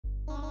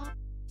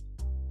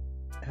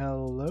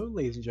Hello,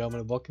 ladies and gentlemen,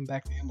 and welcome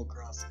back to Animal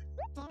Crossing.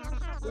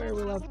 Where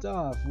we left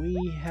off,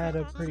 we had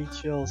a pretty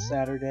chill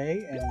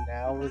Saturday, and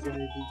now we're going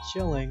to be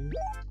chilling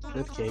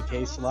with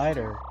KK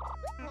Slider.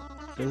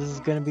 This is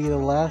going to be the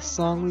last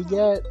song we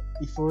get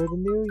before the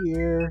new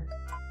year.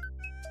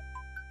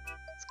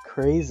 It's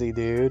crazy,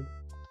 dude.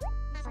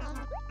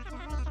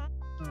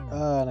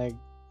 And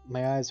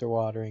my eyes are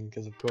watering,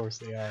 because of course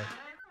they are.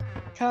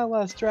 I kind of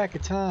lost track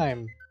of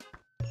time,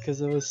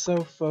 because I was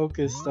so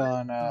focused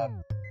on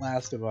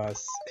Last of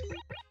Us.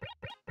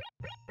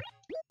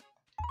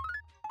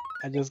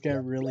 I just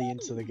got really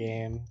into the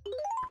game.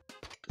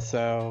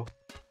 So,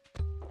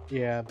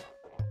 yeah.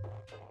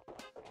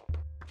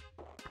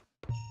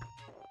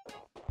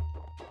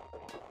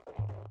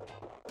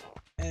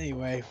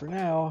 Anyway, for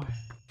now,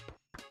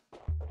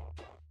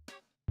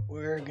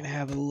 we're gonna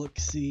have a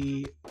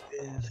look-see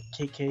with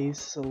KK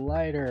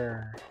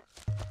Slider.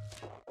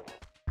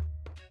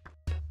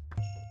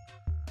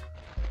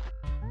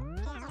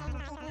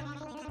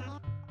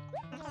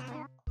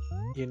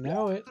 You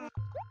know it.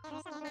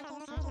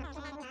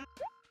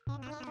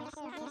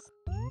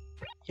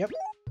 Yep.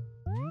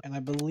 And I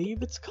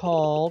believe it's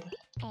called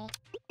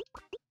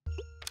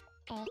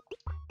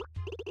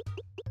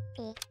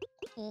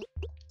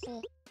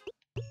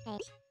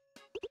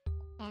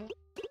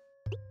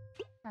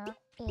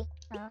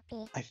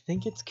I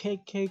think it's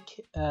KK.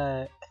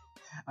 I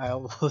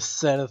almost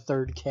said a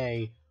third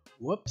K.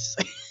 Whoops.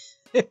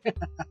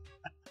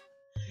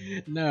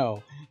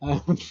 No,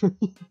 I'm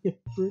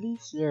pretty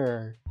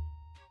sure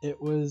it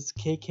was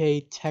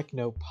KK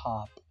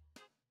Technopop.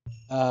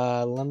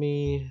 Let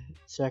me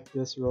check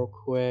this real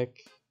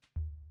quick.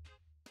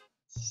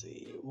 Let's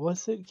see,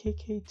 was it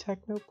KK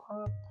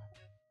Technopop?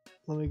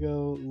 Let me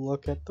go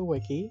look at the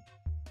wiki.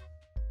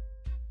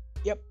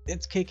 Yep,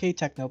 it's KK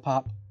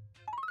Technopop.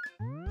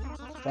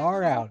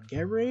 Far out,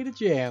 get ready to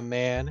jam,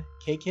 man.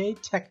 KK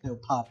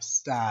Technopop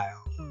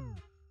style.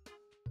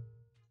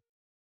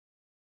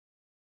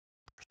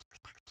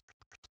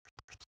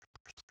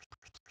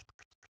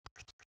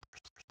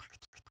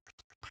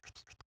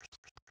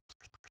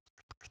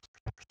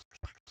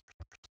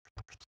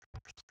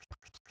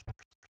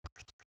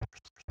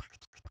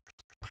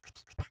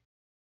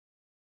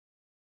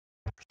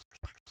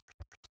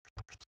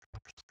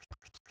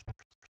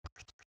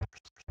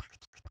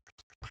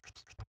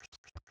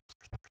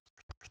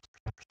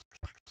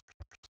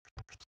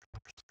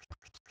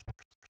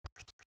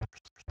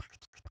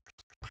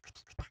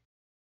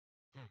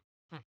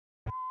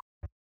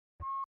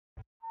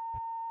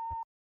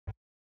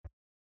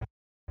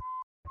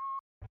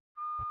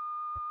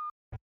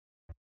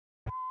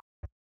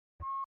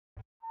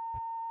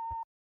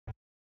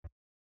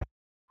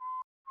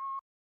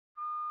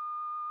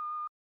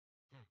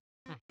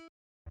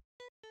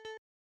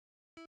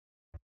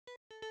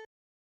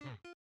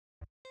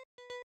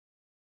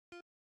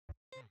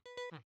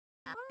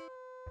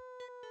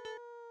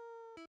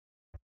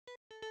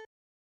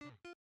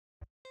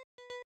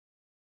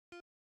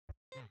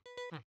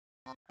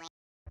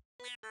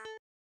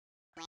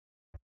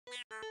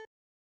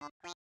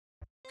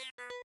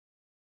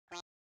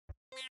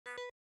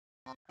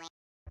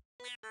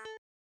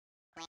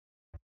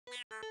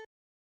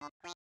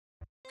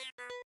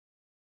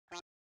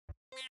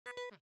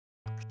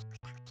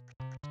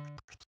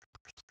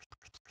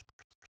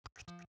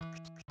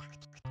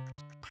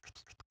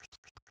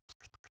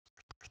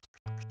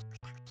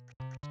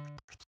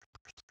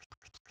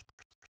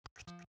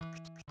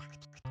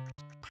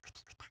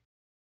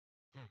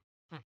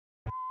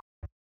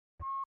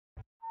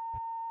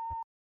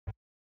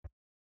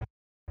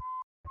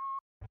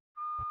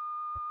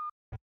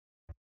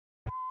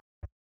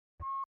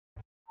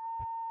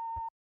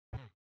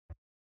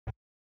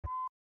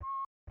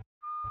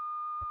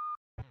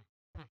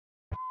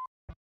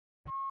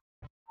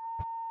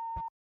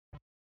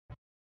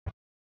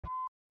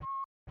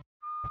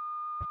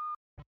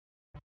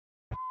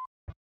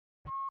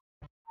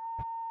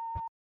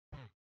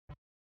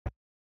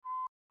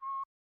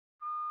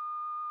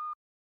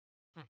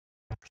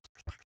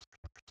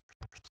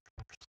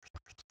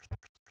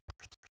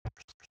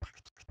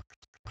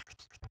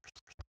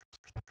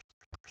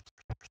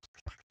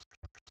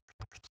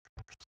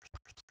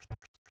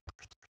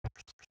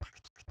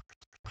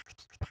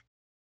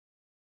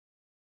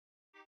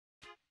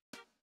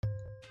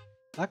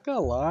 Not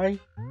gonna lie,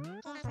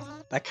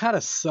 that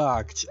kinda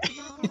sucked.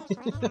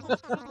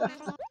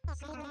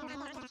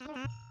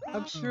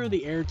 I'm sure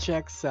the air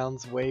check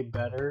sounds way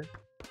better,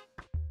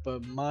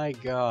 but my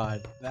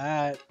god,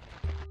 that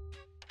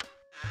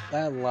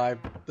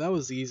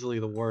was easily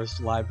the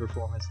worst live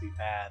performance we've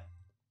had.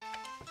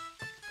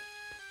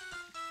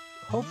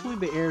 Hopefully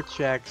the air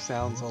check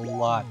sounds a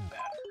lot better.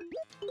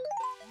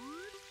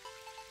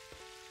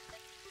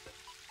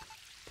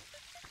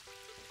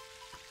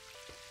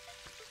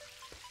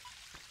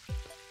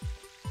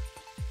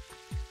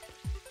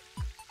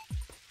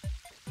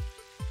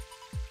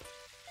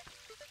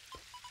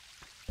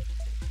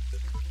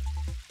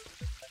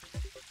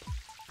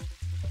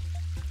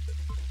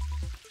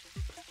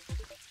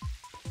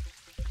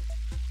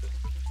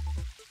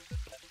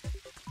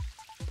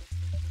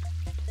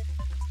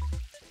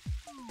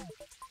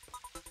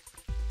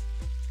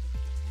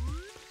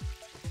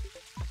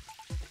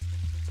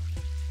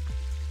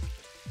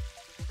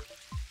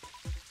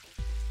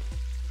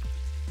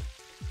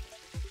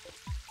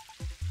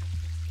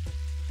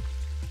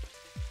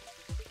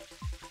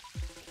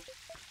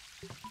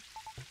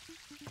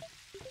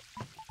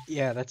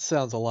 Yeah, that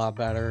sounds a lot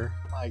better.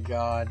 My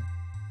god.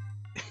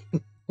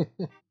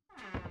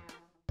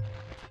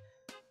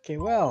 Okay,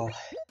 well,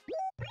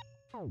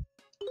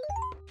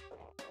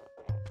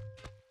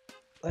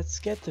 let's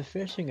get to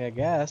fishing, I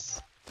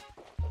guess.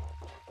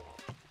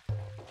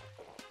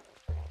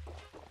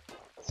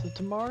 So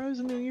tomorrow's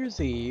New Year's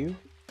Eve.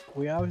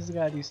 We obviously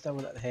gotta do stuff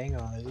with that. Hang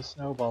on, there's a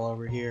snowball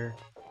over here.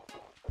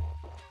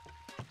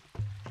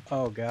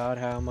 Oh god,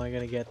 how am I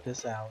gonna get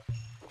this out?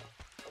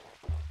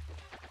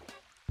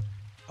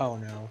 Oh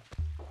no.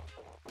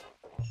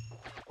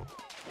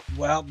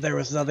 Well, there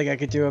was nothing I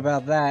could do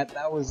about that.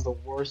 That was the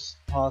worst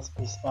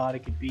possible spot it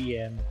could be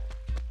in.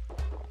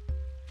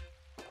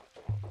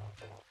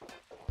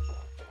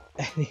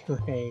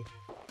 Anyway,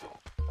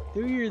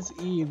 New Year's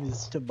Eve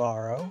is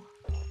tomorrow.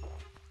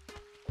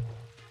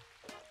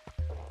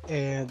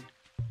 And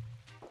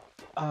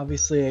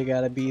obviously I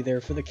gotta be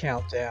there for the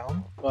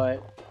countdown,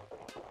 but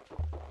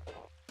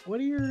what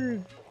are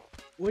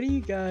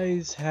you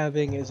guys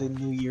having as a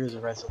New Year's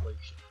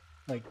resolution?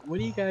 Like, what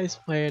are you guys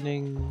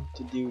planning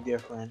to do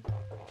different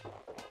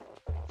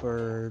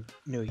for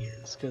New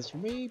Year's? Because for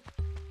me,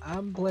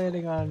 I'm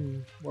planning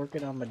on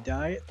working on my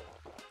diet,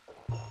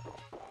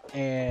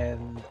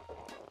 and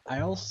I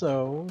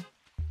also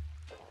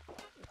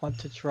want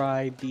to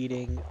try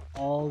beating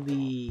all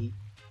the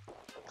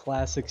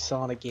classic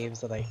Sonic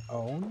games that I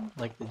own,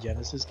 like the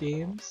Genesis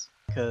games,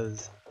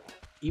 because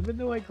even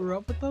though I grew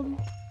up with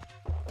them,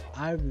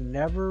 I've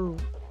never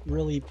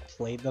really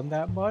played them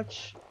that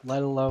much,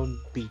 let alone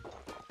beat them.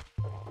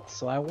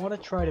 So I want to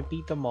try to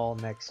beat them all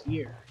next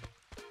year.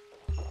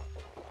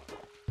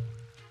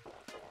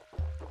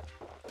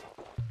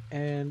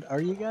 And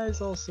are you guys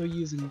also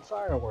using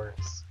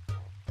fireworks?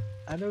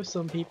 I know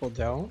some people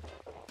don't,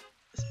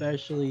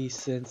 especially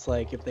since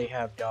like if they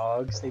have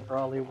dogs they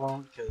probably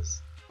won't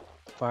because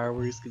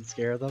fireworks can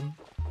scare them.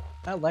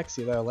 Not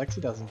Lexi though, Lexi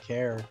doesn't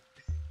care.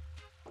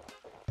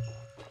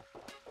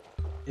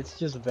 It's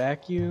just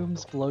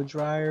vacuums, blow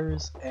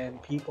dryers,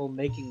 and people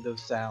making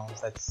those sounds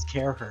that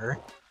scare her.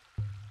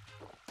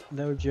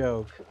 No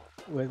joke.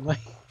 When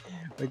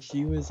when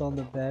she was on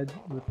the bed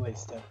with my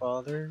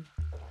stepfather,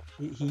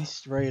 he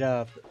straight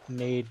up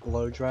made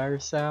blow dryer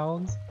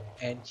sounds,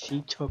 and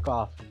she took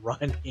off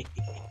running.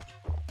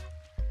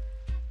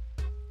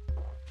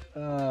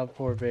 Oh,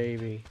 poor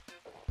baby.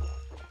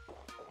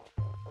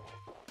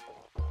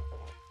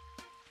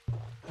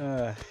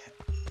 Uh,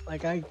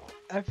 like I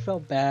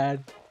felt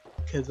bad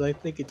because I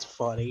think it's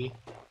funny,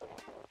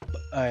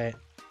 but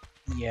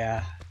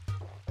yeah,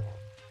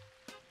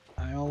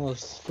 I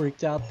almost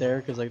freaked out there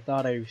because I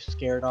thought I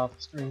scared off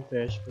a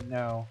stringfish, but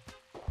no,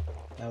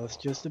 that was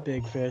just a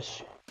big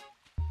fish.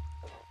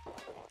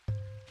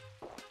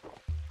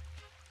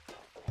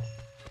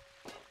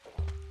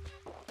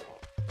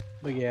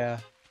 But yeah.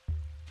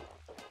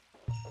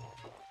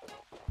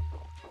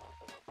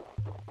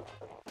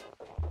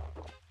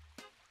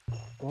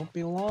 Won't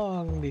be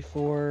long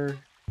before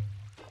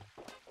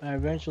I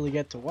eventually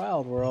get to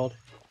Wild World.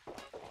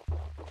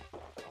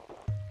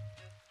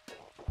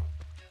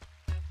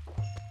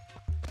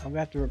 I'm gonna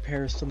have to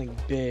repair something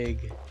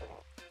big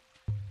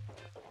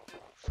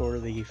for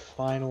the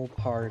final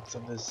parts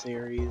of this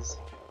series.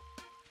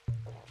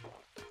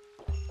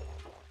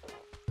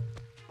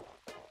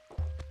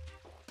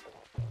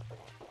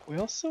 We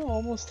also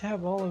almost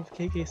have all of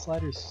KK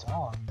Slider's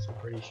songs, I'm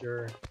pretty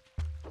sure.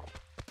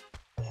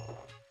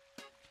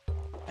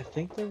 I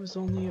think there was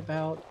only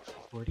about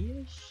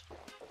 40-ish?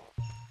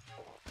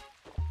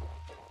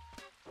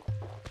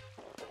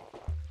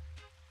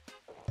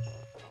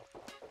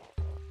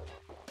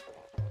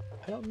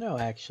 I don't know,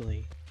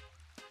 actually.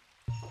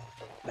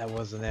 That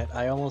wasn't it.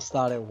 I almost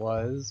thought it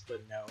was,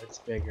 but no, it's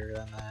bigger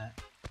than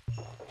that.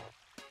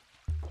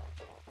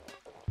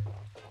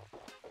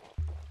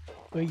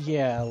 But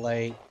yeah,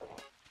 like...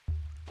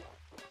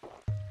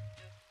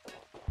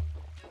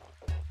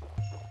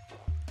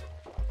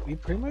 we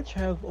pretty much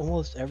have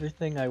almost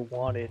everything I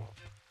wanted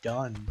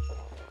done.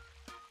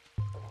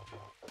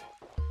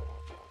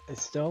 I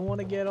still want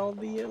to get all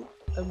the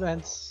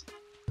events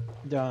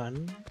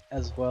done,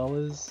 as well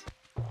as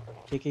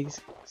KK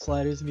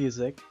Slider's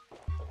music.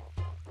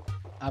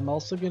 I'm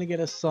also gonna get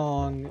a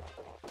song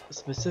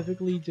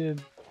specifically to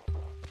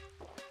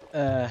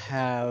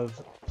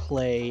have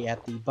play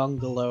at the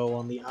bungalow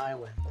on the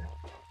island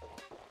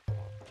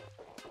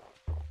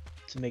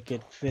to make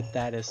it fit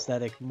that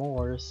aesthetic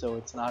more, so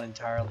it's not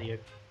entirely a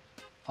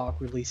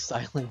awkwardly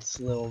silent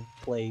little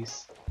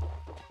place.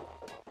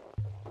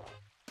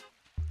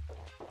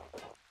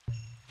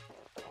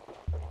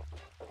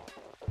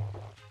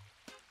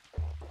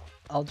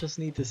 I'll just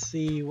need to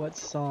see what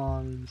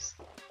songs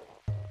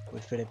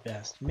would fit it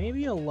best.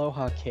 Maybe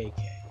Aloha KK.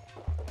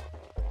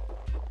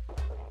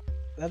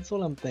 That's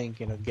what I'm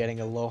thinking of,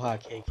 getting Aloha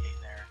KK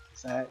there,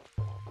 because that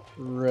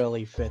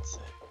really fits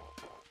it.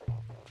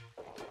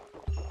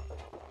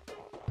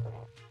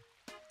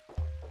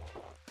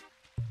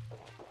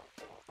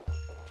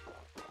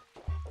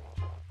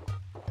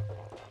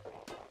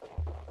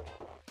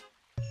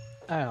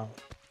 I don't know.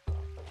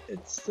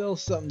 It's still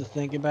something to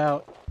think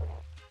about.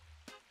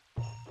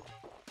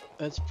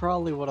 That's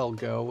probably what I'll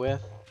go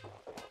with,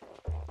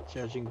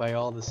 judging by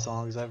all the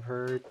songs I've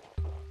heard.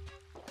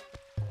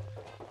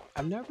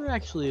 I've never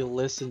actually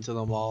listened to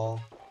them all.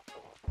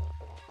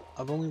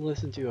 I've only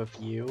listened to a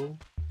few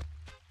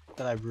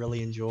that I've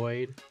really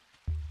enjoyed.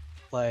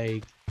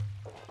 Like,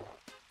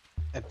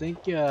 I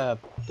think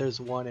there's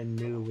one in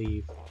New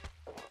Leaf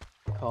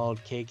called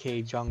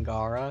KK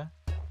Jangara,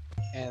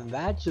 and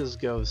that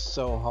just goes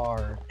so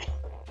hard.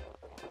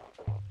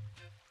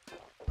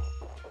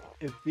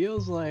 It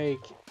feels like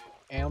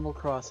Animal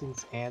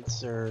Crossing's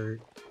answer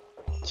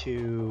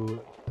to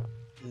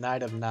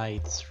Night of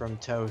Nights from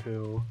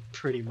Touhou,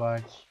 pretty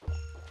much.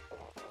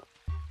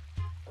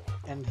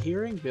 And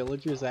hearing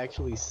villagers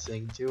actually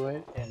sing to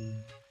it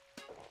in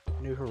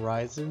New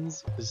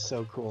Horizons was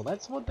so cool.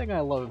 That's one thing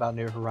I love about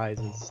New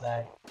Horizons, is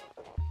that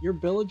your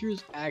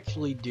villagers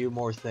actually do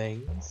more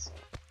things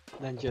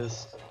than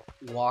just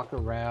walk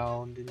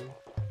around and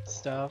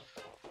stuff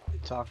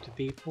and talk to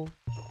people.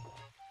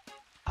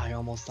 I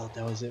almost thought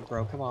that was it,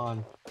 bro. Come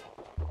on.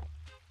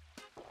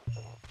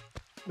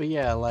 But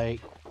yeah,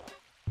 like,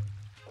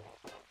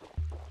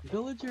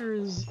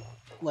 villagers,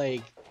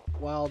 like,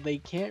 while they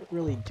can't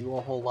really do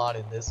a whole lot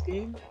in this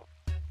game,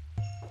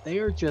 they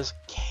are just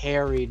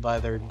carried by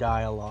their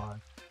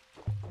dialogue.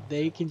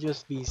 They can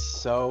just be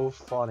so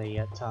funny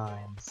at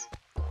times.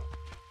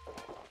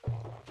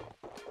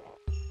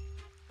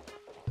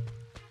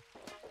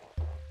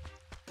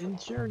 And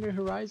sure, New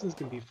Horizons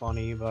can be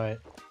funny, but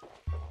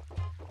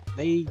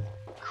they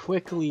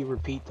quickly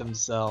repeat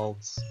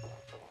themselves.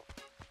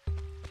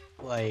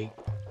 Like,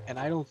 and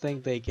I don't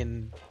think they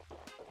can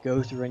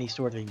go through any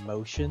sort of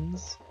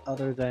emotions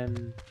other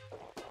than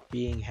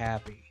being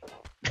happy.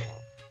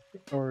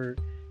 Or,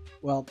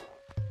 well,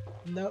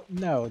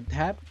 no,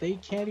 they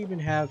can't even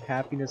have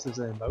happiness as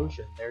an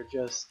emotion. They're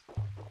just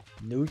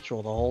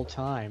neutral the whole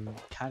time,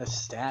 kind of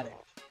static.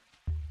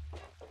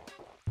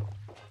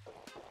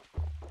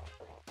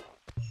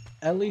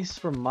 At least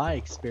from my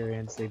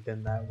experience, they've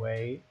been that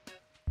way.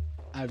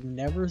 I've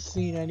never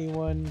seen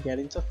anyone get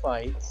into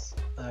fights.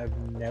 I've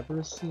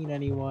never seen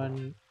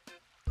anyone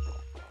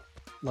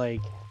like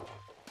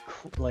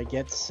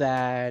get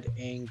sad,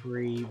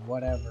 angry,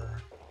 whatever.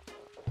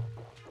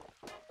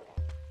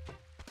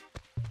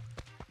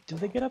 Do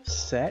they get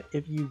upset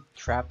if you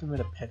trap them in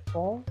a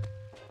pitfall?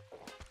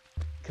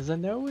 Because I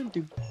know in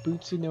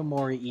Butsu no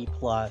Mori E+,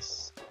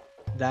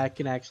 that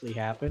can actually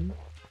happen.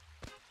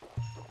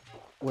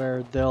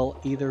 Where they'll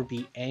either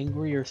be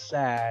angry or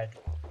sad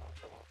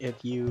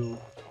if you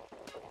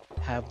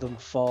have them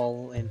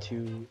fall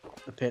into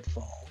the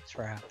pitfall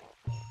trap.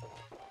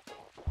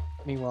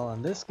 Meanwhile,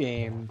 in this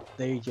game,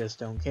 they just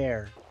don't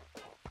care.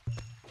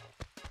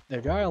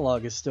 Their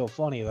dialogue is still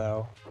funny,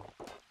 though.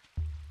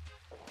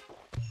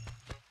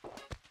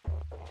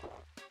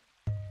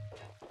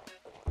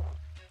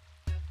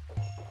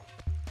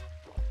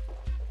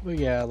 But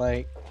yeah,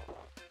 like,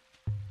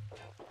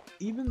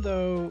 even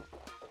though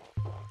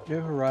New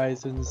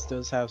Horizons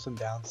does have some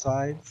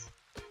downsides,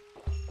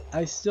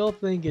 I still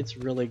think it's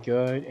really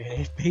good, and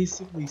it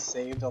basically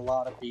saved a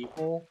lot of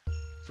people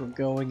from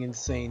going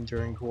insane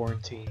during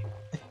quarantine.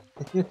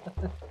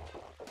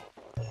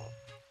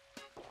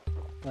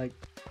 Like,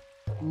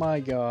 my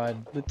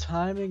god, the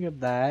timing of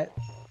that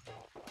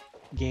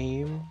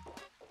game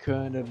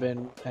couldn't have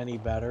been any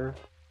better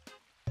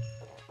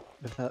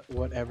with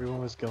what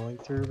everyone was going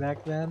through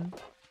back then.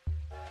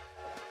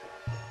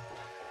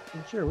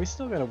 And sure, we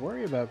still gotta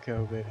worry about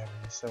COVID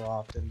every so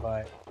often,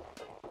 but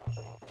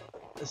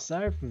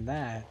aside from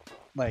that,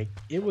 like,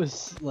 it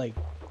was, like,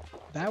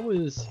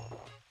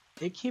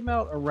 it came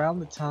out around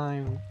the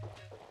time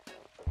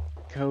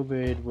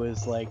COVID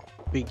was, like,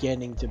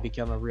 beginning to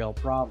become a real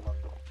problem.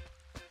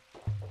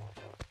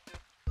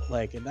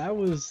 Like, and that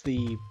was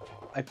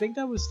I think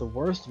that was the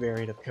worst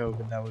variant of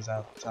COVID that was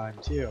out at the time,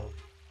 too.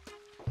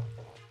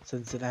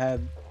 Since I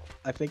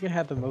think it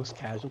had the most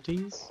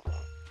casualties.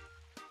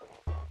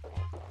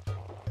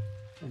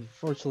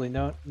 Unfortunately,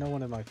 no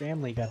one in my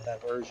family got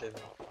that version.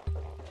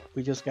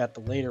 We just got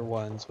the later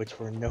ones, which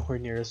were nowhere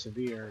near as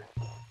severe.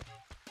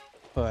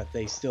 But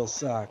they still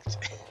sucked.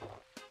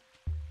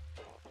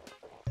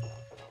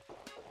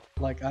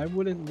 Like, I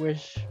wouldn't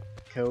wish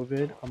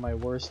COVID on my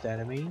worst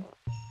enemy,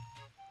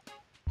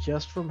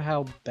 just from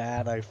how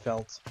bad I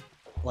felt,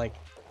 like,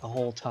 the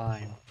whole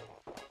time.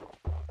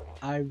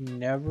 I've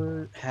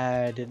never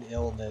had an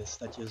illness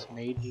that just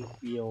made me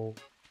feel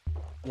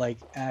like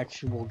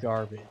actual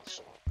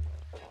garbage.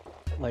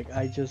 Like,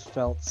 I just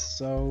felt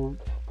so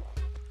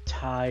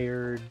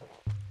tired,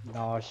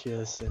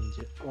 nauseous, and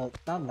well,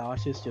 not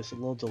nauseous, just a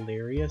little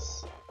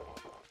delirious.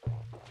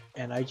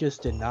 And I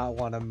just did not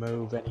want to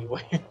move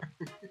anywhere,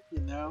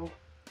 you know?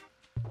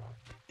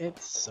 It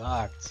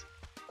sucked.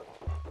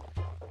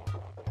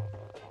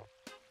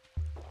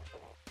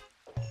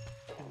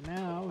 And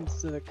now,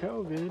 instead of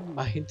COVID,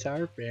 my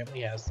entire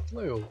family has the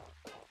flu.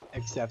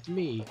 Except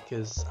me,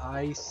 because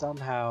I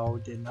somehow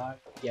did not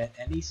get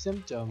any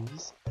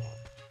symptoms,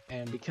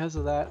 and because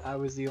of that, I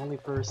was the only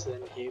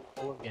person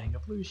capable of getting a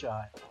flu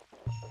shot.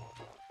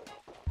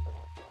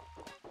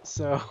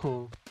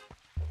 So,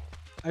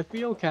 I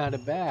feel kind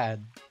of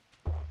bad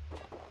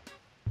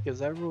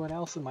because everyone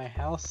else in my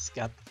house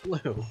got the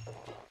flu,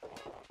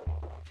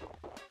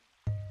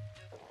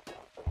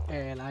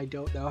 and I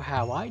don't know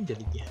how I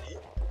didn't get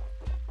it.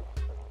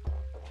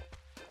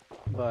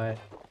 But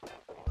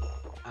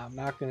I'm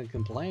not gonna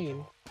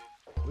complain.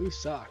 Flu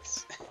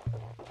sucks.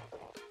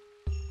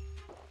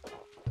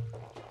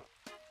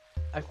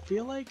 I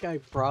feel like I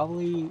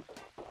probably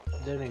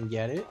didn't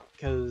get it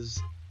because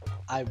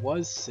I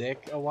was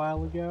sick a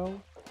while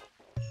ago,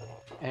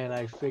 and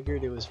I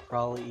figured it was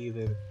probably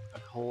either a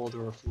cold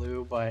or a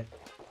flu, but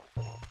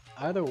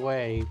either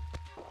way,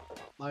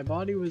 my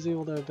body was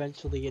able to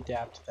eventually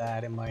adapt to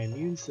that, and my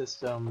immune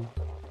system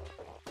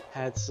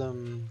had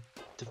some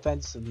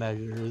defensive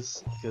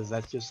measures, because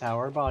that's just how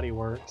our body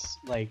works.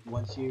 Like,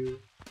 once you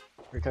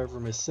recover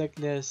from a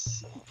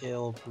sickness,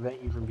 it'll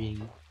prevent you from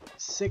being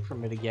sick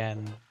from it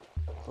again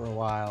for a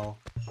while.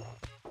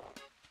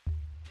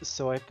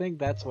 So I think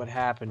that's what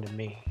happened to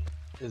me,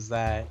 is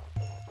that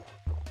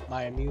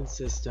my immune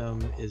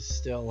system is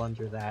still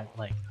under that,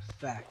 like,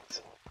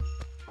 effect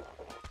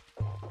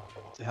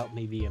to help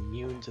me be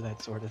immune to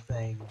that sort of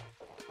thing.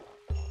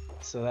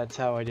 So that's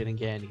how I didn't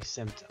get any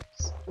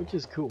symptoms, which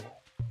is cool.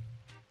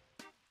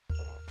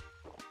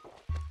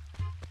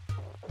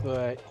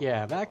 But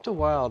yeah, back to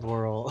Wild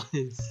World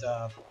and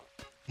stuff,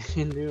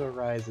 and New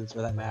Horizons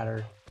for that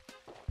matter.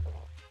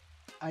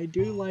 I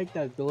do like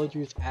that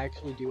villagers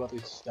actually do other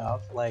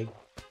stuff, like,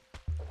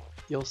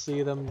 you'll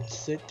see them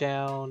sit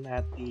down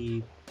at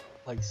the,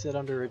 like, sit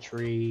under a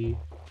tree,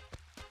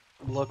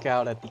 look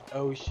out at the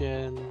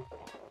ocean.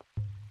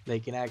 They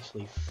can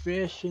actually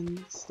fish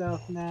and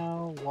stuff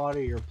now,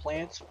 water your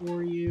plants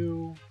for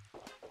you,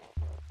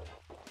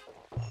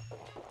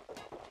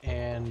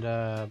 and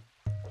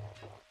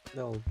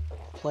they'll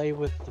play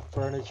with the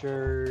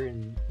furniture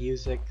and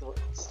music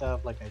and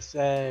stuff, like I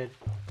said.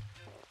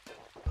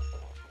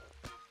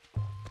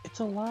 It's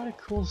a lot of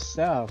cool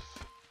stuff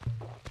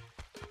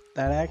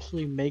that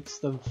actually makes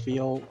them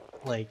feel,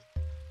 like,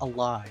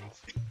 alive,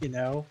 you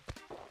know?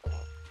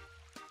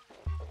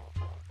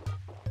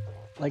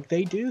 Like,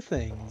 they do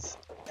things,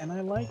 and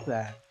I like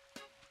that.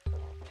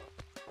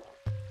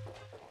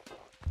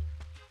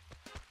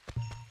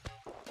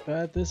 But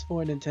at this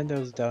point,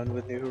 Nintendo's done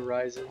with New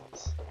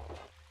Horizons.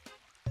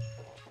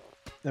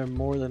 They're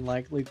more than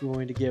likely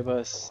going to give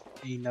us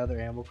another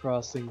Animal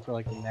Crossing for,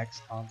 like, the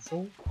next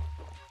console.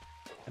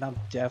 And I'm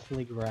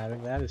definitely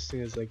grabbing that as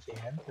soon as I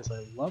can, because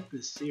I love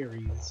this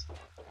series.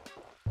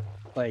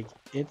 Like,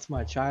 it's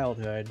my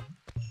childhood,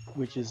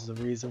 which is the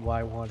reason why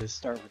I wanted to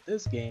start with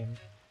this game.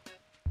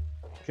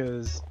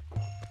 Because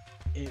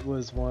it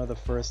was one of the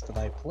first that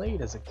I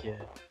played as a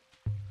kid.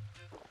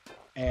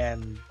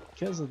 And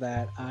because of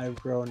that, I've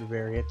grown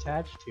very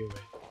attached to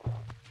it.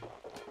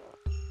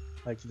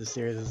 Like, to the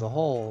series as a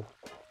whole.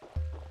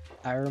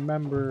 I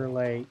remember,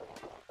 like,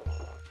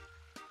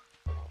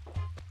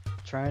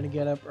 trying to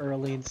get up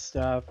early and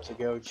stuff to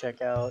go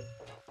check out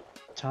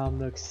Tom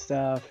Nook's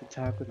stuff and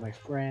talk with my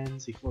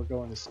friends before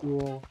going to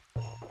school.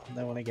 And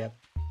then when I get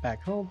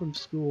back home from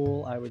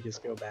school, I would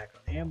just go back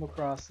on Animal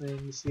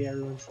Crossing, see how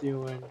everyone's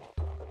doing.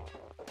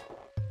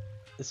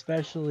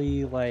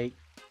 Especially, like,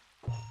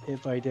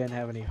 if I didn't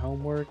have any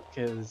homework,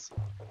 because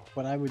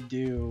what I would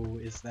do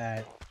is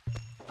that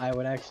I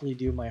would actually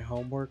do my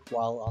homework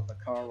while on the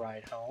car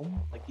ride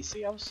home. Like, you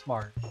see, I'm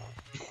smart,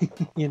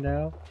 you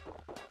know?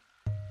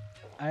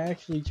 I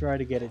actually try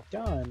to get it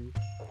done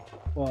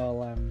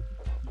while I'm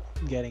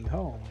getting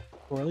home,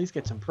 or at least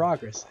get some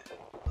progress in.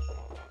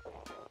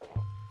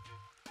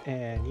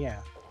 And yeah,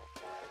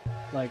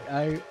 like,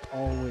 I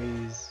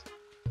always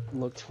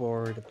looked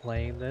forward to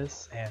playing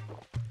this, and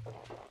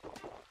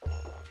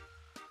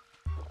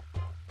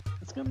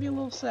it's gonna be a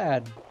little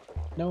sad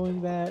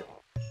knowing that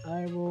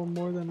I will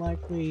more than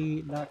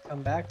likely not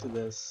come back to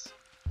this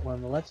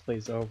when the Let's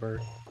Play's over.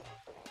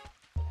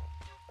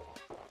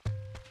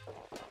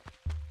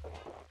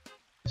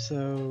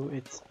 So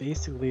it's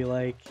basically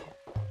like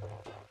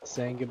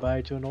saying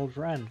goodbye to an old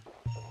friend.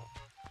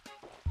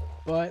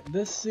 But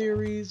this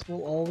series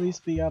will always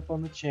be up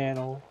on the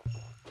channel.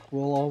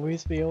 We'll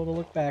always be able to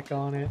look back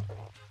on it,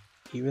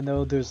 even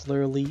though there's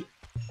literally,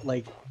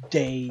 like,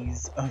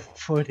 days of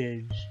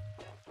footage.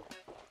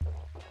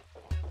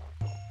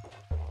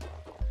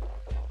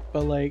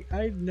 But, like,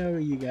 I know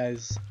you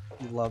guys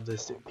love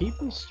this.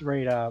 People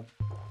straight up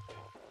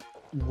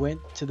went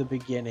to the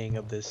beginning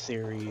of this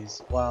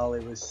series while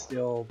it was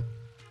still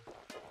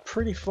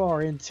pretty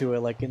far into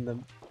it, like in the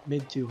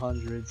mid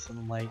 200s, and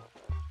I'm like,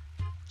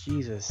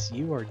 Jesus,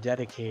 you are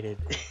dedicated.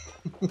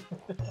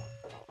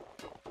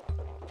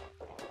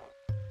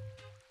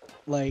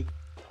 Like,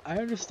 I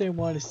understand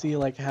wanting to see,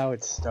 like, how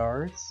it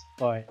starts,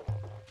 but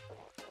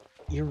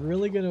you're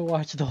really gonna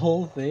watch the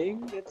whole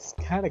thing? It's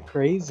kind of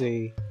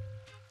crazy.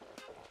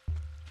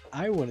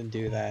 I wouldn't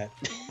do that.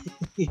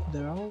 You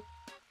know?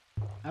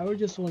 I would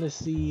just want to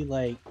see,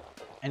 like,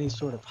 any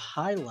sort of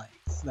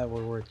highlights that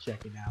were worth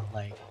checking out,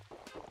 like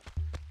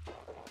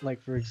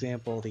for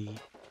example, the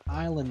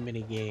island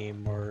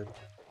minigame or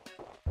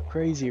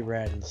Crazy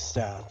Red and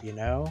stuff, you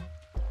know?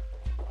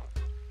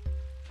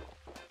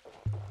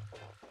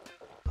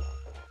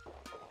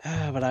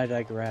 But I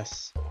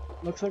digress.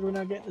 Looks like we're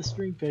not getting the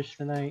stringfish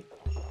tonight,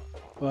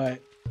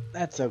 but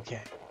that's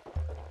okay.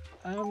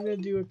 I'm gonna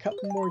do a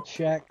couple more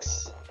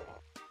checks,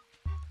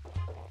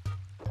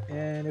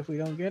 and if we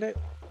don't get it,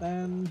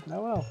 then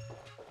oh well.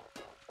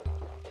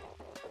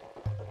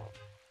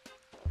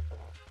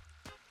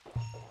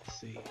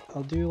 Let's see,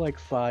 I'll do like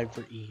 5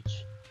 for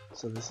each.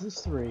 So this is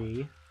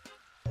 3,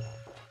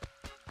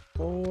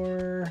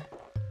 4,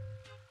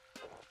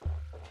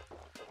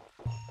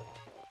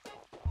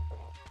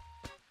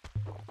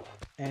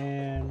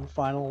 and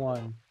final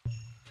one.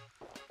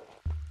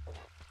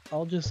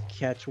 I'll just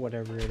catch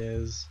whatever it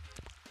is.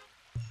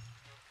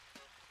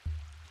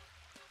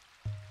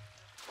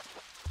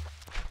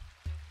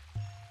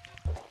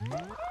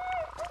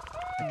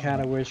 I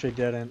kinda wish I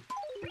didn't.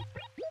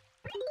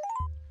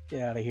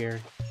 Get out of here.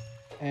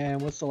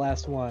 And what's the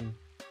last one?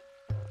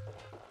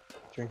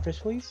 Drinkfish,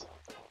 please?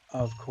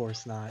 Of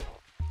course not.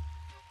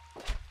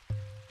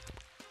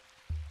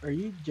 Are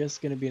you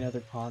just gonna be another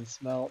pond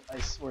smelt? I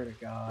swear to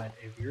God,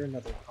 if you're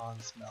another pond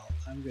smelt,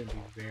 I'm gonna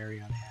be very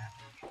unhappy.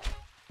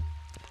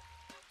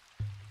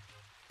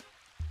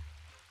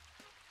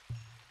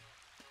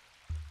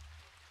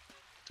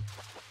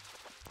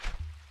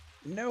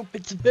 Nope,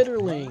 it's a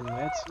bitterling!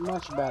 That's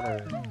much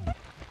better.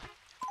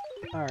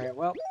 Alright,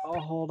 well, I'll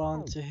hold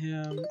on to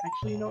him.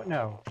 Actually, you know what?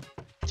 No.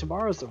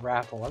 Tomorrow's the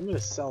raffle. I'm gonna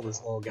sell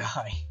this little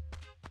guy.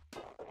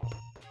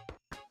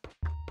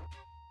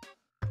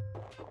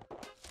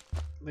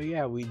 But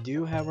yeah, we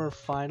do have our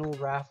final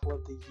raffle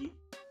of the year.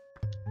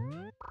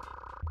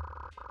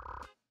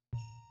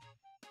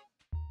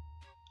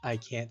 I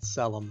can't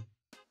sell them.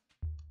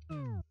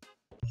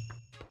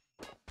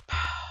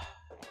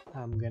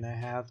 I'm gonna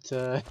have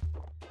to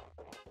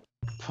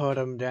put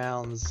them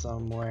down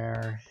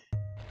somewhere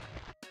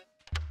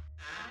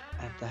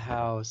at the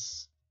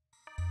house.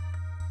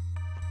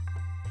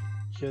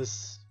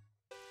 Just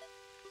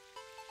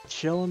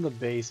chill in the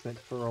basement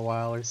for a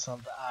while or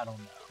something. I don't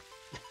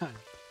know.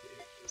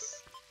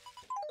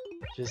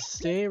 Just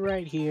stay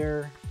right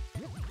here.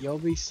 You'll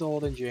be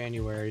sold in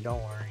January,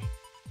 don't worry.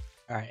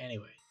 Alright,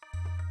 anyway.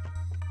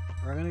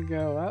 We're gonna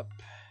go up.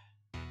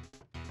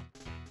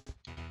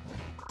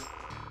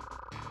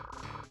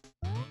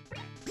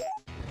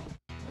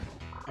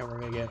 And we're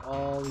gonna get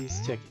all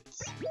these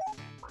tickets.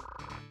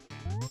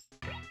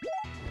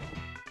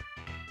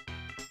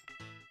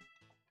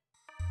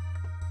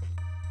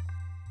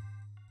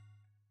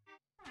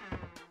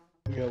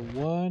 We got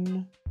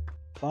one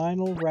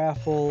final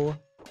raffle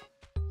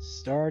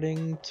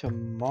starting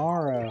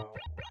tomorrow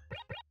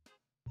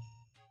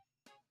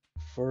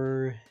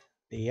for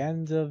the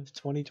end of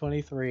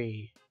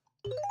 2023.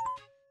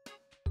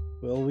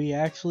 Will we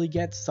actually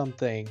get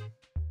something?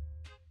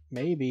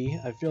 Maybe.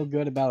 I feel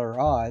good about our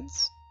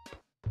odds.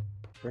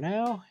 For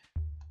now,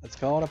 let's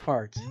call it a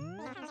part.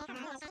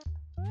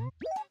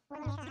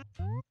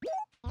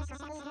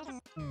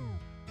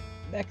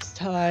 Next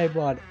time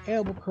on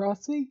Animal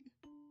Crossing,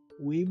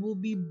 we will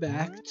be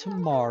back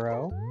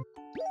tomorrow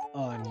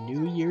on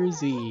New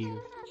Year's Eve.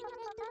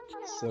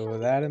 So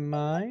with that in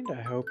mind,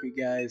 I hope you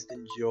guys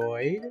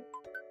enjoyed.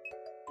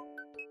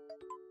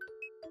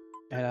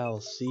 And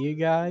I'll see you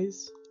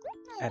guys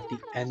at the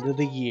end of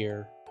the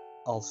year.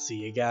 I'll see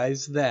you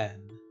guys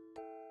then.